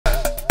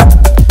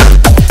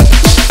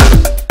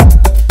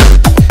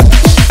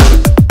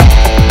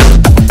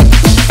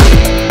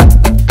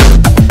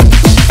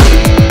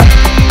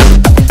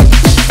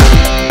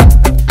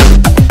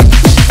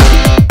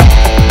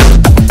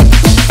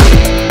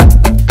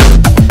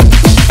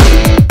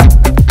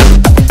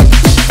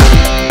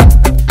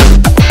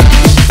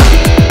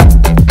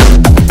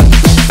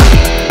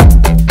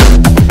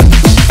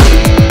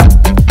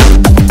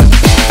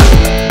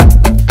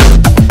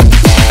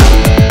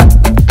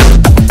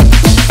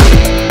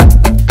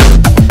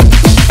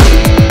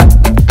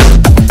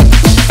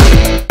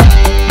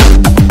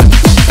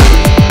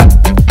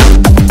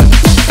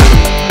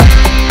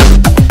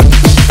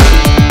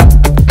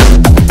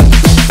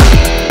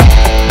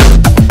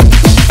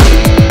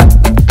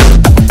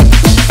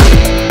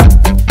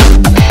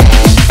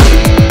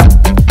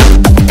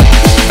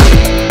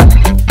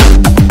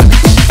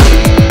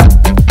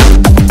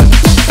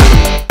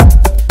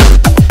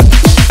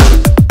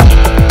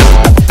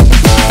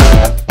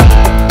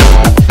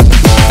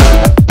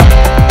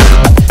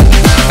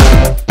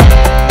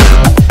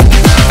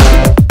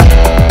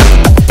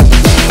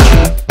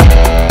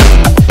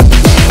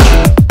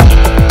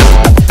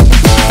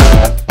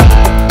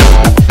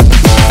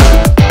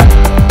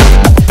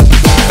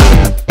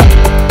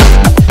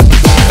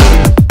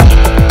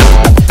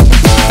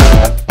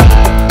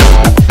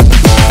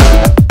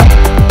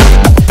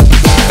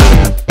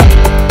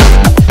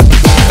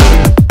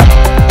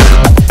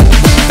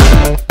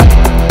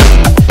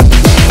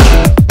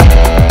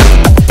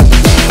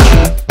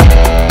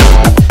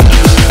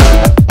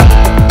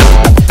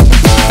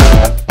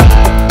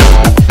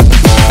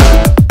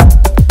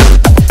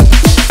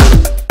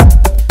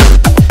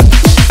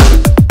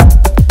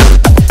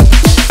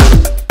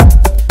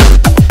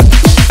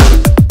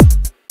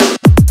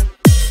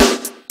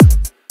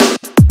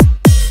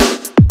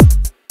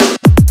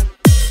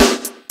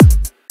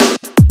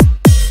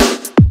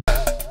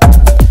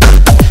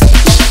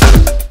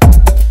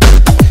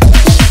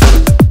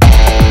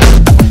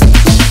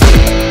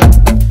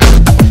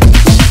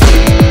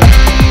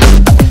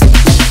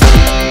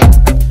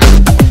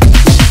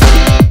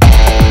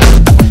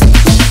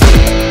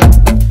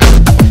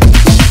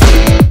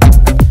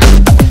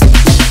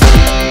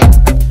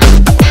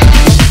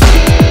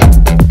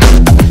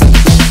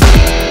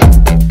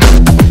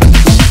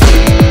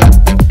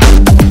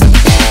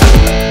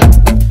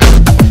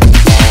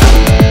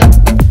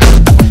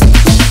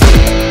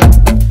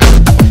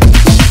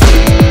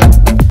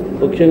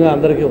ముఖ్యంగా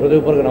అందరికీ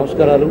హృదయపూర్వక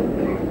నమస్కారాలు.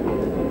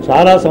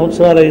 చాలా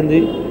సంవత్సరాలు అయింది.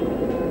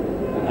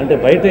 అంటే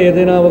బయట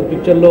ఏదైనా ఒక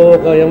పిక్చర్లో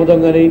ఒక యమదం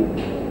కానీ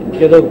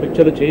ఇంకేదో ఒక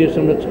పిక్చర్లో చేసి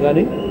ఉండొచ్చు,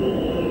 కానీ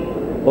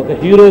ఒక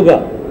హీరోగా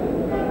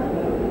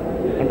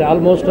అంటే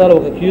ఆల్మోస్ట్ ఆల్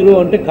ఒక హీరో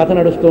అంటే కథ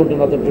నడుస్తూ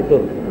ఉంటుంది అతని చుట్టూ.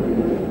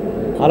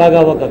 అలాగా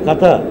ఒక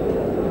కథ,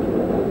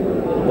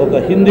 ఒక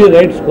హిందీ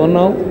రైట్స్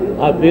కొన్నాం,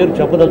 ఆ పేరు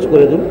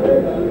చెప్పదలుచుకోలేదు.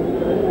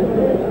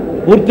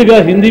 పూర్తిగా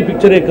హిందీ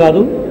పిక్చరే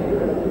కాదు,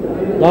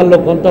 దానిలో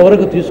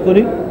కొంతవరకు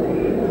తీసుకొని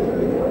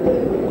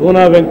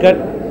కూనా వెంకట్,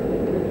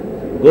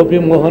 గోపి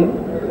మోహన్,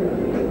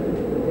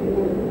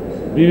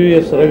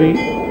 బివిఎస్ రవి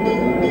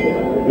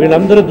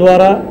వీళ్ళందరి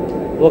ద్వారా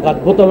ఒక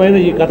అద్భుతమైన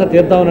ఈ కథ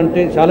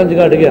తీద్దామనంటే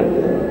ఛాలెంజ్గా అడిగాను.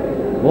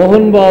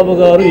 మోహన్ బాబు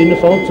గారు ఇన్ని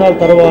సంవత్సరాల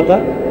తర్వాత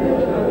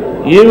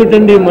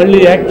ఏమిటండి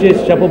మళ్ళీ యాక్ట్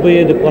చేసి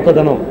చెప్పబోయేది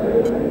కొత్తదనం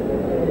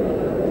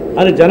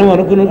అని జనం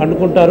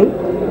అనుకుంటారు.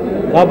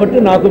 కాబట్టి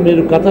నాకు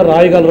మీరు కథ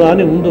రాయగలరా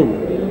అని ముందు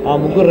ఆ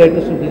ముగ్గురు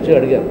రైటర్స్ని పిలిచి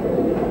అడిగాను.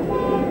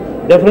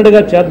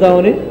 డెఫినెట్గా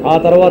చేద్దామని ఆ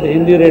తర్వాత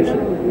హిందీ రైట్స్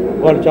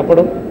వాళ్ళు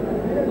చెప్పడం,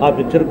 ఆ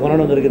పిక్చర్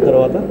కొనడం జరిగిన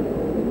తర్వాత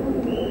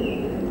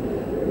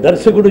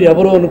దర్శకుడు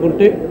ఎవరు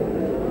అనుకుంటే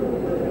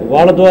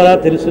వాళ్ళ ద్వారా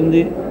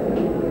తెలిసింది.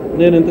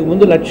 నేను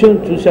ఇంతకుముందు లక్ష్యం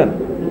చూశాను,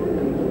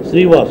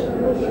 శ్రీవాస్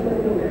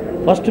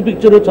ఫస్ట్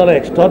పిక్చరు చాలా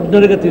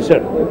ఎక్స్ట్రాడినరీగా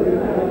తీశాడు.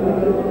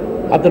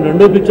 అతను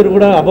రెండో పిక్చర్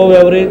కూడా above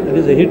average, it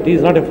is a hit,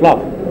 is not a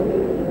flop,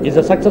 is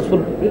a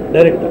successful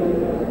director.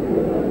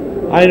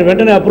 ఆయన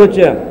వెంటనే అప్రోచ్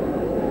చేయాలి.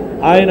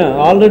 ఆయన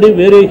ఆల్రెడీ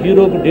వేరే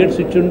హీరోకు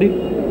డేట్స్ ఇచ్చుండి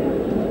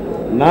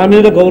నా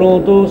మీద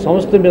గౌరవంతో,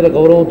 సంస్థ మీద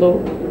గౌరవంతో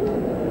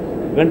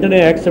వెంటనే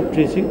యాక్సెప్ట్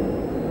చేసి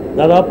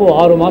దాదాపు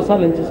 6 మాసాల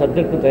నుంచి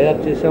సబ్జెక్ట్ను తయారు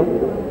చేశాం.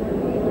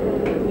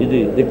 ఇది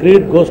the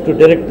credit goes to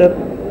director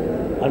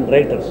and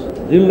writers.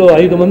 దీనిలో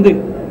 5 మంది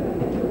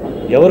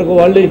ఎవరికి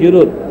వాళ్ళే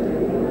హీరోలు.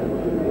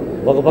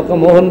 ఒక పక్క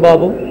మోహన్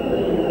బాబు,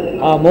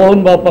 ఆ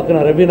మోహన్ బాబు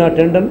పక్కన రవీనా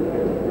టెండన్,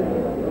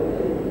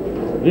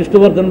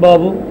 విష్ణువర్ధన్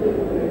బాబు,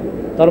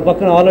 తన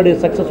పక్కన already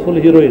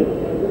successful heroine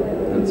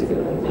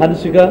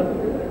Hansika,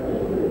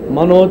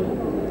 Manoj,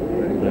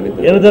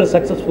 another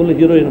successful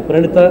heroine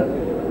Pranitha,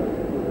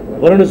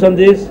 Varun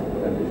Sandesh,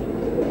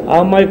 ఆ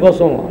అమ్మాయి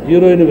కోసం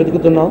హీరోయిన్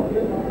వెతుకుతున్నాం.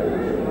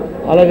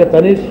 అలాగే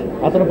తనీష్,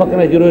 అతని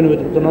పక్కన హీరోయిన్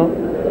వెతుకుతున్నాం.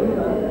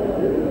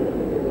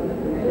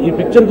 ఈ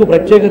పిక్చర్కు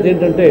ప్రత్యేకత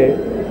ఏంటంటే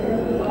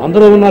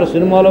అందరూ ఉన్నారు.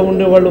 సినిమాలో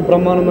ఉండేవాళ్ళు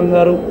బ్రహ్మానందం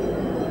గారు,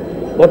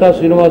 కోటా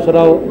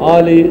శ్రీనివాసరావు,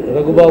 ఆలీ,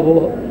 రఘుబాబు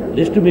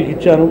లిస్టు మీకు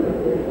ఇచ్చాను.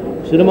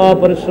 సినిమా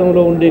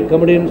పరిశ్రమలో ఉండే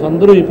కమెడియన్స్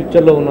అందరూ ఈ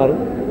పిక్చర్లో ఉన్నారు.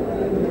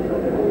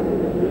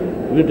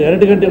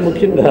 వీటన్నిటికంటే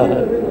ముఖ్యంగా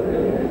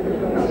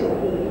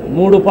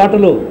 3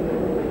 పాటలు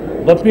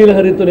బప్పీల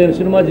హరితో నేను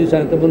సినిమా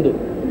చేశాను ఇంతకుముందు,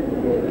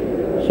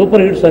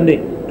 సూపర్ హిట్స్ అన్నీ.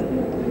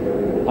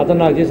 అతను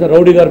నాకు చేసిన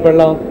రౌడీ గారు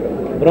పెళ్ళాం,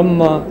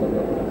 బ్రహ్మ,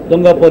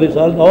 దొంగ police,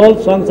 all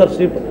songs are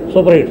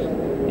super hits,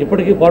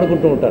 ఇప్పటికీ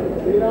పాడుకుంటూ ఉంటారు.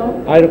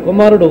 ఆయన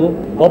కుమారుడు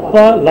బప్ప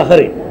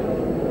లహరి,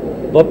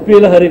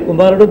 బప్పీల హరి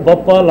కుమారుడు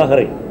బప్ప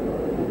లహరి.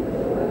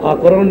 ఆ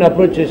కుర్రని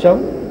అప్రోచ్ చేశాం.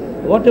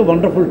 What a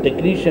wonderful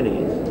technician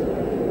is.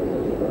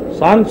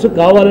 Songs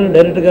కావాలని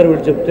డైరెక్టర్ గారు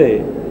వీళ్ళు చెప్తే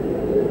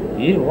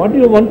ఈ what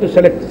you want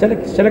select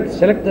select select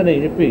select అని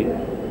చెప్పి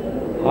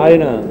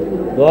ఆయన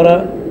ద్వారా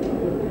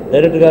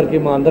డైరెక్టర్ గారికి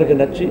మా అందరికీ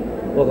నచ్చి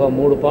ఒక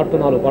 3 పాటలు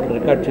 4 పాటలు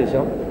రికార్డ్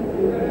చేశాం.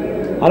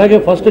 అలాగే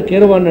ఫస్ట్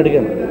కీరవాణిని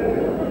అడిగాను.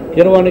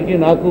 కీరవాణికి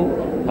నాకు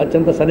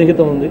అత్యంత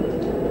సన్నిహితం ఉంది.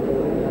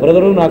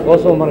 బ్రదరు, నా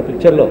కోసం మన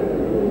పిక్చర్లో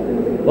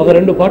ఒక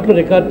 2 పాటలు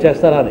రికార్డ్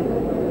చేస్తారా అని.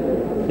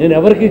 నేను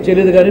ఎవరికీ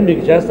తెలియదు కానీ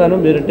మీకు చేస్తాను,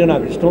 మీరంటే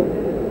నాకు ఇష్టం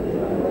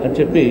అని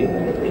చెప్పి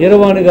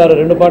కీరవాణి గారు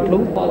 2 పాటలు,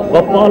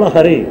 బప్పాల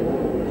హరి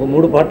ఒక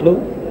 3 పాటలు,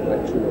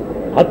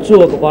 అచ్చు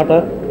ఒక పాట.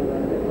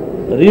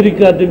 రీ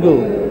రికార్డింగు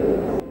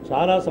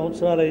చాలా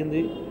సంవత్సరాలు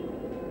అయింది.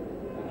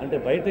 అంటే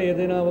బయట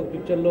ఏదైనా ఒక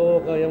పిక్చర్లో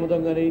ఒక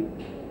యమదం కానీ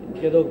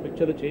ఇంకేదో ఒక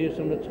పిక్చర్లో చేసి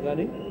ఉండొచ్చు,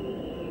 కానీ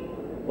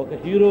ఒక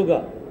హీరోగా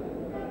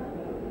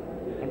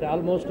అంటే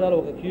ఆల్మోస్ట్ ఆల్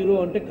ఒక హీరో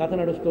అంటే కథ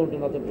నడుస్తూ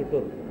ఉంటుంది అతని చుట్టూ.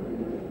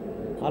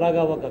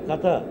 అలాగా ఒక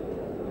కథ,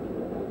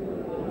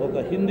 ఒక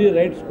హిందీ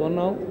రైట్స్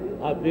కొన్నాం,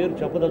 ఆ పేరు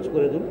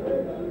చెప్పదలుచుకోలేదు.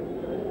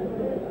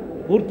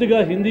 పూర్తిగా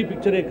హిందీ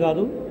పిక్చరే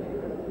కాదు,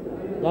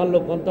 దానిలో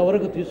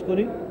కొంతవరకు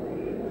తీసుకొని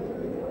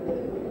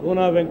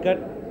కూనా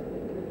వెంకట్,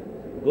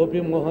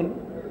 గోపి మోహన్,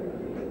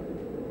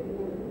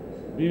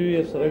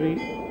 బివిఎస్ రవి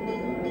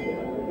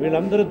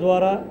వీళ్ళందరి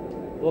ద్వారా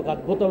ఒక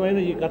అద్భుతమైన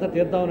ఈ కథ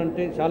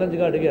తీద్దామనంటే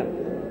ఛాలెంజ్గా అడిగాను.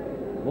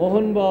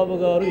 మోహన్ బాబు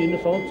గారు ఇన్ని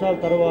సంవత్సరాల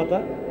తర్వాత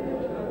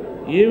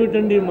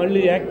ఏమిటండి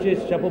మళ్ళీ యాక్ట్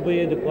చేసి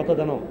చెప్పబోయేది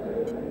కొత్తదనం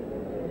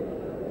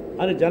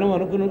అని జనం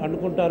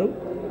అనుకుంటారు.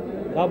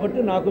 కాబట్టి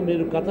నాకు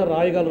మీరు కథ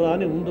రాయగలరా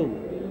అని ముందు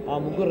ఆ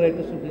ముగ్గురు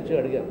రైటర్స్ని పిలిచి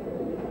అడిగాను.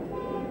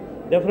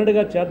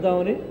 డెఫినెట్గా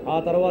చేద్దామని ఆ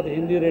తర్వాత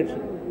హిందీ రైట్స్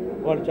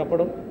వాళ్ళు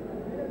చెప్పడం,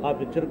 ఆ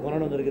పిక్చర్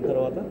కొనడం జరిగిన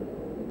తర్వాత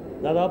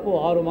దాదాపు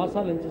 6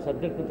 మాసాల నుంచి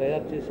సబ్జెక్ట్ను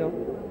తయారు చేశాం.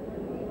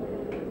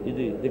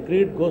 ఇది the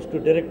credit goes to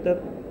director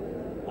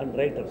and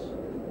writers.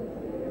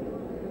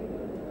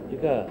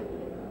 ఇక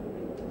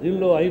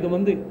దీనిలో 5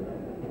 మంది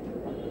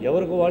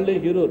ఎవరికి వాళ్ళే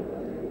హీరోలు.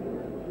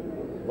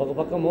 ఒక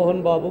పక్క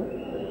మోహన్ బాబు,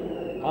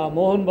 ఆ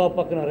మోహన్ బాబు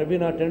పక్కన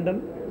రవీనా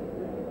టెండన్,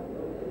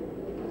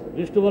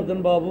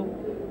 విష్ణువర్ధన్ బాబు,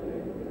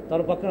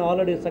 తన పక్కన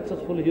already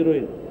successful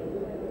heroine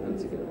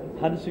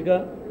Hansika,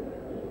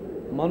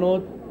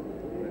 Manoj,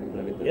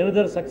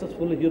 another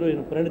successful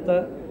heroine Pranitha,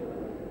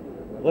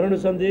 Varun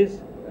Sandesh,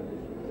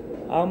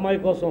 ఆ అమ్మాయి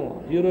కోసం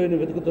హీరోయిన్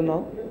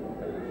వెతుకుతున్నాం.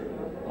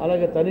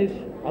 అలాగే తనీష్,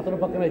 అతని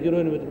పక్కన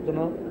హీరోయిన్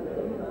వెతుకుతున్నాం.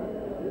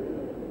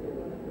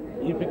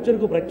 ఈ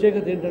పిక్చర్కు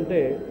ప్రత్యేకత ఏంటంటే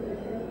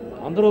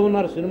అందరూ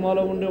ఉన్నారు.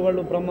 సినిమాలో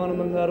ఉండేవాళ్ళు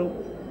బ్రహ్మానందం గారు,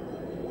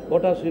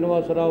 కోటా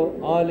శ్రీనివాసరావు,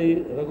 ఆలీ,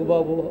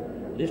 రఘుబాబు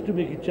లిస్టు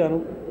మీకు ఇచ్చాను.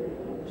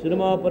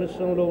 సినిమా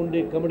పరిశ్రమలో ఉండే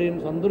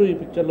కమెడియన్స్ అందరూ ఈ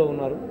పిక్చర్లో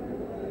ఉన్నారు.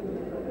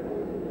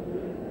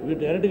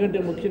 వీటన్నిటికంటే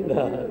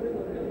ముఖ్యంగా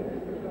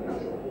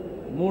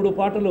 3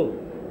 పాటలు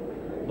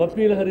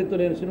బప్పీల హరితో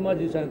నేను సినిమా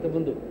చేశాను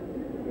ఇంతకుముందు,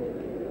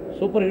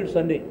 సూపర్ హిట్స్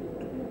అన్నీ.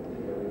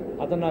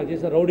 అతను నాకు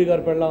చేసిన రౌడీ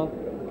గారు పెళ్ళాం,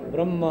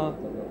 బ్రహ్మ,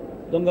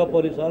 దొంగ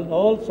police,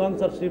 all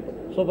songs are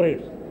super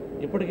hits.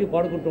 ఇప్పటికీ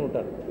పాడుకుంటూ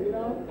ఉంటారు.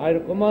 ఆయన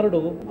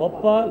కుమారుడు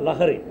బొప్ప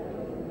లహరి,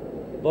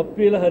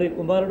 బప్పీల హరి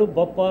కుమారుడు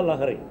బొప్ప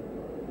లహరి.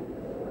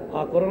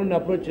 ఆ కుర్రని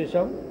అప్రోచ్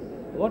చేశాం.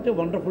 వాట్ ఏ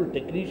వండర్ఫుల్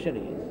టెక్నీషియన్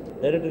ఈ.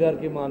 డైరెక్టర్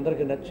గారికి మా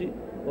అందరికీ నచ్చి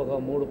ఒక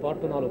 3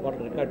 పాటలు 4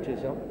 పాటలు రికార్డ్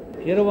చేశాం.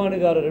 కీరవాణి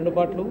గారు 2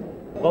 పాటలు,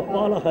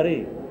 బొప్పాల హరి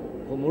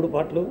ఒక 3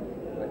 పాటలు,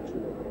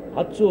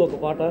 అచ్చు ఒక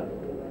పాట,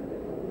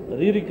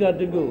 రీ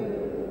రికార్డింగు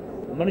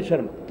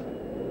మణిశర్మ.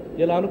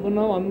 ఇలా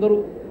అనుకున్నాం. అందరూ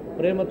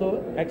ప్రేమతో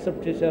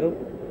యాక్సెప్ట్ చేశారు.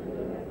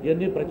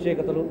 ఇవన్నీ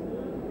ప్రత్యేకతలు.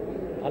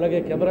 అలాగే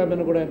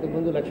కెమెరామెన్ కూడా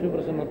ఇంతకుముందు లక్ష్మీ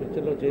ప్రసన్న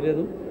పిక్చర్లో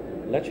చేయలేదు,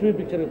 లక్ష్మీ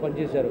పిక్చర్కి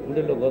పనిచేశారు.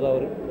 గుండెల్లో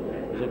Godavari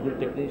is a good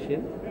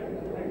technician.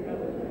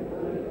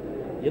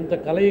 ఇంత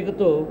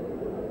కలయికతో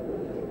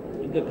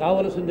ఇంకా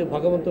కావలసింది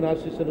భగవంతుని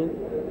ఆశీస్సులు,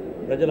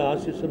 ప్రజల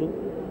ఆశీస్సులు.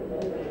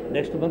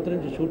 నెక్స్ట్ మంత్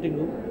నుంచి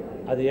షూటింగు,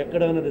 అది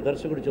ఎక్కడ అనేది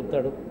దర్శకుడు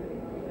చెప్తాడు.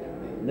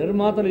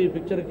 నిర్మాతలు ఈ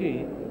పిక్చర్కి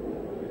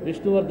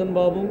విష్ణువర్ధన్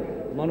బాబు,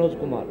 మనోజ్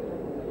కుమార్.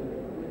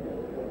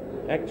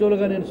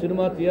 యాక్చువల్గా నేను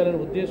సినిమా తీయాలనే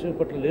ఉద్దేశం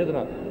ఇప్పట్లో లేదు.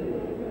 నాకు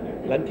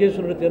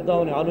లంకేశ్వరుడు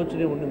తీద్దామనే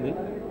ఆలోచనే ఉండింది.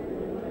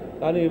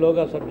 కానీ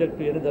ఈలోగా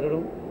సబ్జెక్టు ఏది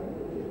జరగడం,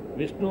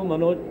 విష్ణు,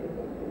 మనోజ్,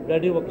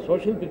 డాడీ ఒక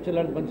సోషల్ పిక్చర్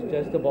లాంటి మంచి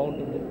చేస్తే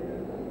బాగుంటుంది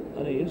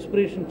అని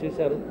ఇన్స్పిరేషన్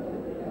చేశారు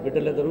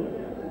బిడ్డలిద్దరూ.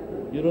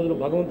 ఈరోజు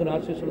భగవంతుని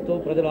ఆశీస్సులతో,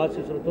 ప్రజల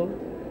ఆశీస్సులతో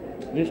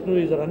Vishnu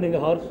is running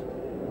horse,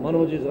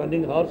 Manoj is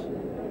running horse.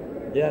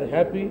 They are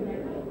happy.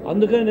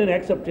 అందుకని నేను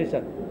యాక్సెప్ట్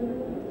చేశాను.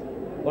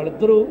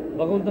 వాళ్ళిద్దరూ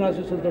భగవంతుని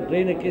ఆశీస్సులతో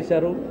ట్రైన్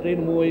ఎక్కేశారు.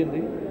 ట్రైన్ మూవ్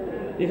అయింది.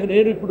 ఇక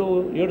నేను ఇప్పుడు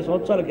 7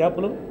 సంవత్సరాల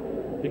గ్యాప్లో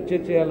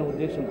పిక్చర్ చేయాలనే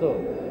ఉద్దేశంతో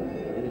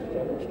ఇది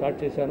స్టార్ట్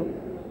చేశాను.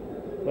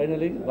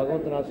 ఫైనలీ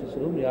భగవంతుని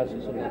ఆశీస్సులు, మీ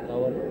ఆశీస్సులు నాకు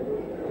కావాలి.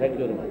 Thank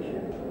you very much.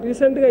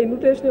 రీసెంట్గా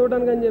ఇన్విటేషన్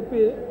ఇవ్వడానికి అని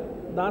చెప్పి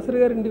దాసరి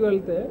గారి ఇంటికి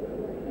వెళ్తే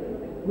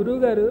గురువు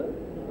గారు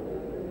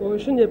ఒక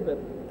విషయం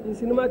చెప్పారు. ఈ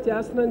సినిమా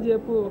చేస్తానని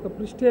చెప్పి ఒక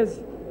ప్రిస్టేజ్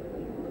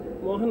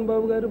మోహన్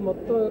బాబు గారు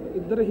మొత్తం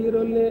 2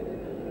 హీరోల్ని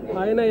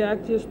ఆయన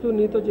యాక్ట్ చేస్తూ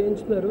నీతో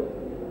చేయించున్నారు.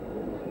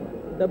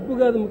 డబ్బు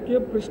కాదు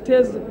ముఖ్యం,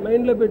 ప్రిస్టేజ్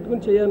మైండ్లో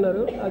పెట్టుకుని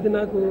చేయన్నారు. అది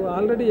నాకు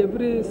ఆల్రెడీ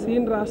ఎవ్రీ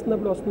సీన్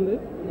రాస్తున్నప్పుడు వస్తుంది.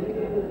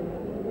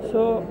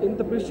 సో ఇంత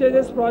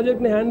ప్రిస్టేజియస్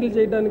ప్రాజెక్ట్ని హ్యాండిల్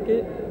చేయడానికి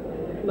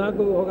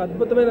నాకు ఒక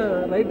అద్భుతమైన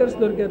రైటర్స్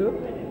దొరికారు.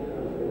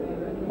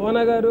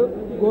 మోనా గారు,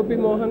 గోపి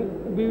మోహన్,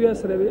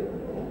 బివిఎస్ రవి.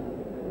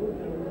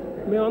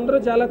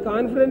 మేమందరం చాలా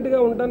కాన్ఫిడెంట్గా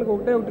ఉండడానికి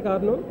ఒకటి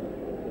కారణం,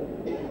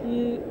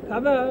 ఈ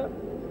కథ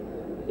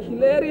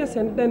హిలేరియస్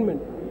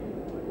ఎంటర్టైన్మెంట్.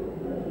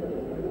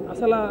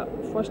 అసలు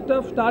ఫస్ట్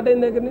హాఫ్ స్టార్ట్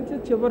అయిన దగ్గర నుంచి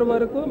చివరి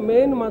వరకు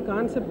మెయిన్ మా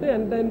కాన్సెప్టే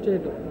ఎంటర్టైన్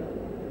చేయటం.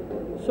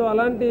 సో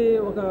అలాంటి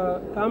ఒక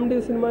కామెడీ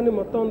సినిమాని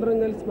మొత్తం అందరం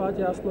కలిసి బాగా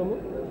చేస్తున్నాము.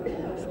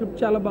 స్క్రిప్ట్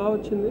చాలా బాగా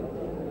వచ్చింది.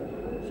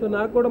 సో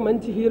నాకు కూడా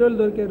మంచి హీరోలు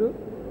దొరికారు.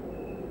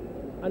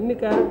 అన్ని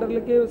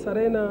క్యారెక్టర్లకి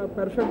సరైన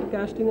పర్ఫెక్ట్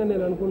కాస్టింగ్ అని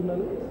నేను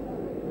అనుకుంటున్నాను.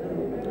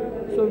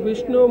 సో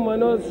విష్ణు,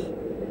 మనోజ్,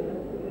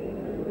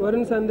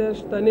 వరుణ్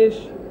సందేశ్,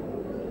 తనీష్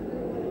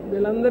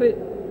వీళ్ళందరి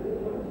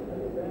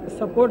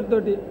సపోర్ట్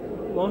తోటి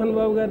మోహన్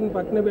బాబు గారిని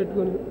పక్కన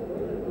పెట్టుకుని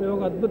మేము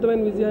ఒక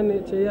అద్భుతమైన విజయాన్ని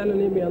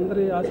చేయాలని మీ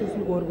అందరి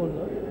ఆశీస్సులు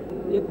కోరుకుంటున్నాం.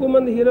 ఎక్కువ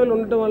మంది హీరోలు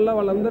ఉండటం వల్ల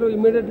వాళ్ళందరూ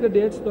ఇమీడియట్గా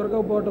డేట్స్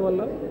దొరకకపోవటం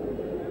వల్ల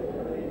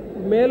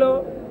మేలో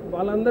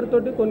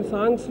వాళ్ళందరితోటి కొన్ని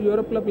సాంగ్స్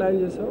యూరోప్లో ప్లాన్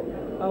చేసాం.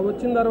 ఆ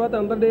వచ్చిన తర్వాత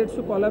అందరి డేట్స్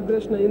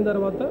కొలాబరేషన్ అయిన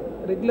తర్వాత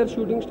రెగ్యులర్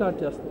షూటింగ్ స్టార్ట్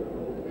చేస్తాం.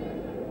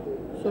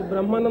 సో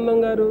బ్రహ్మానందం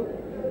గారు,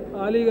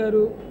 ఆలీ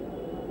గారు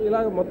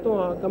ఇలాగ మొత్తం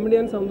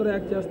కమెడియన్స్ అందరూ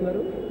యాక్ట్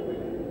చేస్తున్నారు.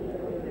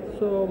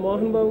 సో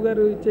మోహన్ బాబు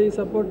గారు ఇచ్చే ఈ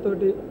సపోర్ట్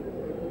తోటి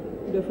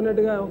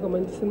డెఫినెట్గా ఒక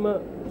మంచి సినిమా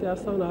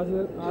చేస్తామని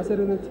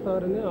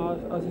ఆశీర్వదిస్తారని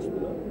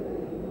ఆశిస్తున్నాను.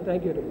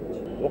 Thank you very much.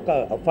 ఒక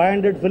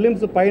 500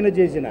 ఫిలిమ్స్ పైన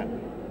చేసిన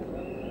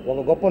ఒక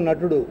గొప్ప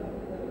నటుడు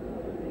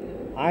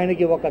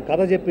ఆయనకి ఒక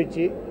కథ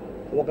చెప్పించి,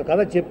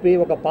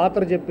 ఒక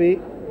పాత్ర చెప్పి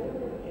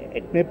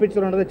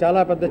మెప్పించడం అనేది చాలా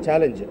పెద్ద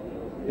ఛాలెంజ్.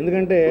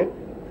 ఎందుకంటే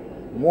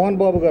మోహన్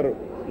బాబు గారు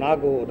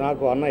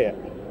నాకు అన్నయ్య.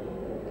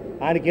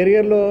 ఆయన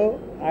కెరియర్లో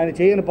ఆయన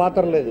చేయని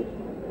పాత్ర లేదు,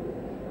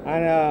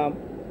 ఆయన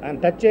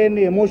టచ్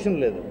చేయని ఎమోషన్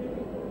లేదు.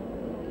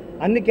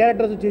 అన్ని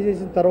క్యారెక్టర్స్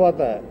చేసేసిన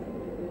తర్వాత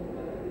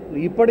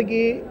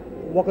ఇప్పటికీ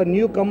ఒక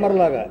న్యూ కమ్మర్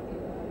లాగా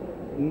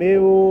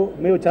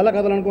మేము చాలా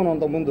కథలు అనుకున్నాం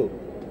అంతకుముందు.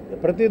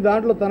 ప్రతి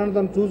దాంట్లో తనను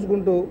తను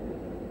చూసుకుంటూ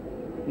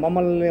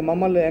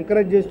మమ్మల్ని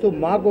ఎంకరేజ్ చేస్తూ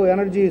మాకు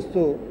ఎనర్జీ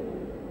ఇస్తూ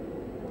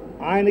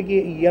ఆయనకి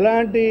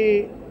ఎలాంటి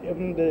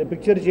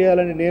పిక్చర్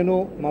చేయాలని నేను,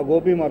 మా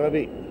గోపి, మా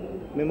రవి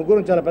మేము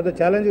ముగ్గురం చాలా పెద్ద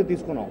ఛాలెంజ్గా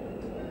తీసుకున్నాం.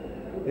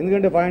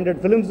 ఎందుకంటే 500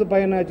 ఫిల్మ్స్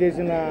పైన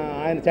చేసిన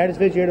ఆయన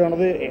సాటిస్ఫై చేయడం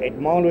అన్నది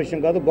మామూలు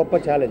విషయం కాదు, గొప్ప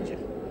ఛాలెంజ్.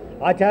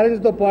 ఆ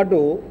ఛాలెంజ్తో పాటు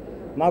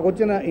మాకు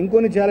వచ్చిన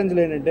ఇంకొన్ని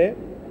ఛాలెంజ్లు ఏంటంటే,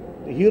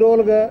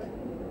 హీరోలుగా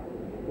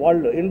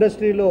వాళ్ళు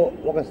ఇండస్ట్రీలో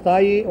ఒక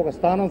స్థాయి, ఒక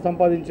స్థానం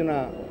సంపాదించిన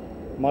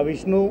మా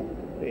విష్ణు,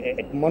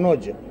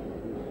 మనోజ్,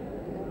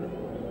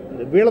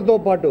 వీళ్ళతో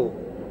పాటు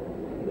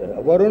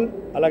వరుణ్,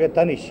 అలాగే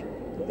తనిష్,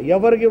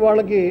 ఎవరికి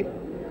వాళ్ళకి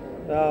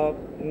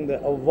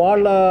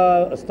వాళ్ళ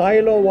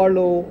స్థాయిలో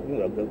వాళ్ళు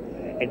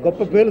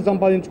గొప్ప పేరు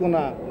సంపాదించుకున్న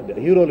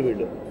హీరోలు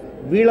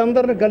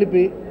వీళ్ళందరిని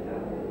కలిపి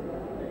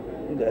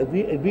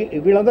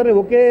వీళ్ళందరినీ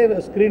ఒకే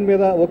స్క్రీన్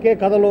మీద ఒకే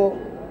కథలో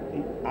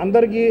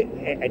అందరికీ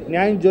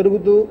న్యాయం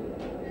జరుగుతూ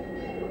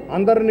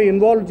అందరినీ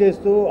ఇన్వాల్వ్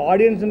చేస్తూ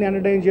ఆడియన్స్ని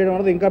ఎంటర్టైన్ చేయడం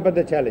అనేది ఇంకా పెద్ద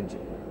ఛాలెంజ్.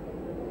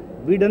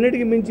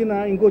 వీటన్నిటికీ మించిన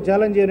ఇంకో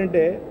ఛాలెంజ్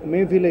ఏంటంటే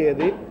మేము ఫీల్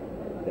అయ్యేది,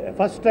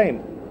 ఫస్ట్ టైం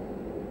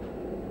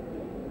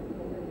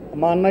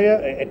మా అన్నయ్య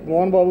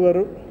మోహన్ బాబు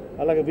గారు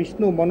అలాగే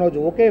విష్ణు, మనోజ్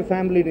ఒకే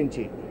ఫ్యామిలీ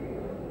నుంచి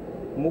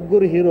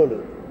ముగ్గురు హీరోలు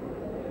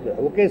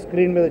ఒకే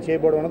స్క్రీన్ మీద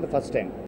చేయబడడం అనేది ఫస్ట్ టైం.